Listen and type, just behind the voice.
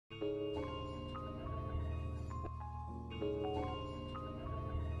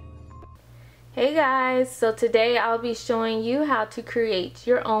Hey guys, so today I'll be showing you how to create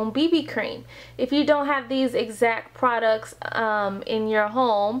your own BB cream. If you don't have these exact products in your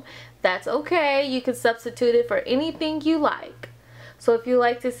home, that's okay. You can substitute it for anything you like. So if you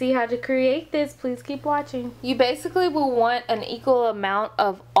like to see how to create this, please keep watching. You basically will want an equal amount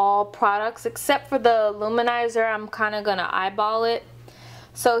of all products except for the illuminizer. I'm kind of going to eyeball it.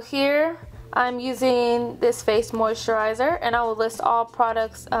 So here I'm using this face moisturizer, and I will list all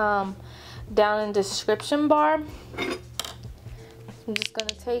products down in the description bar. I'm just going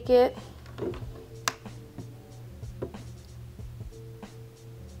to take it,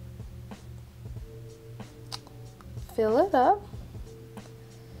 fill it up,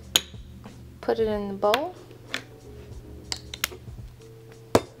 put it in the bowl.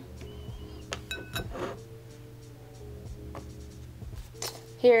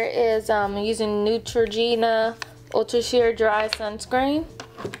 Here is I'm using Neutrogena Ultra Sheer Dry Sunscreen,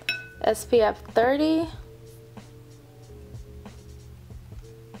 SPF 30.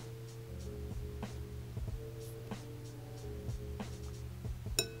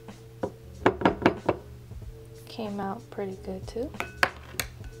 Came out pretty good too.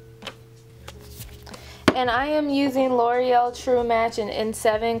 And I am using L'Oreal True Match in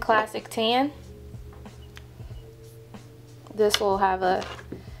N7 Classic Tan. This will have a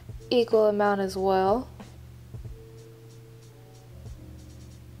equal amount as well.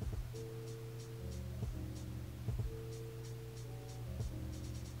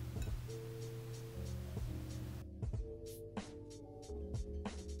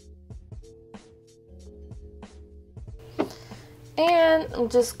 And I'm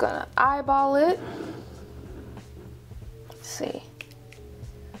just gonna eyeball it. Let's see.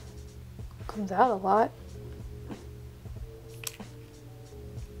 Comes out a lot.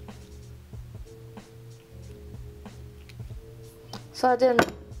 So I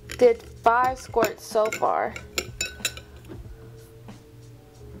did 5 squirts so far. You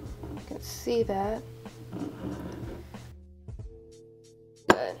can see that.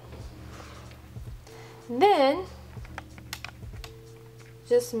 Good. And then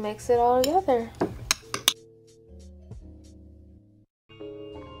just mix it all together.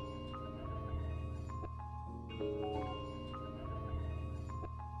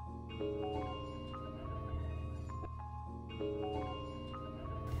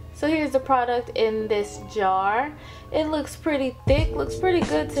 So here's the product in this jar. It looks pretty thick, looks pretty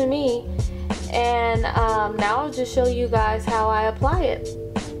good to me. And now I'll just show you guys how I apply it.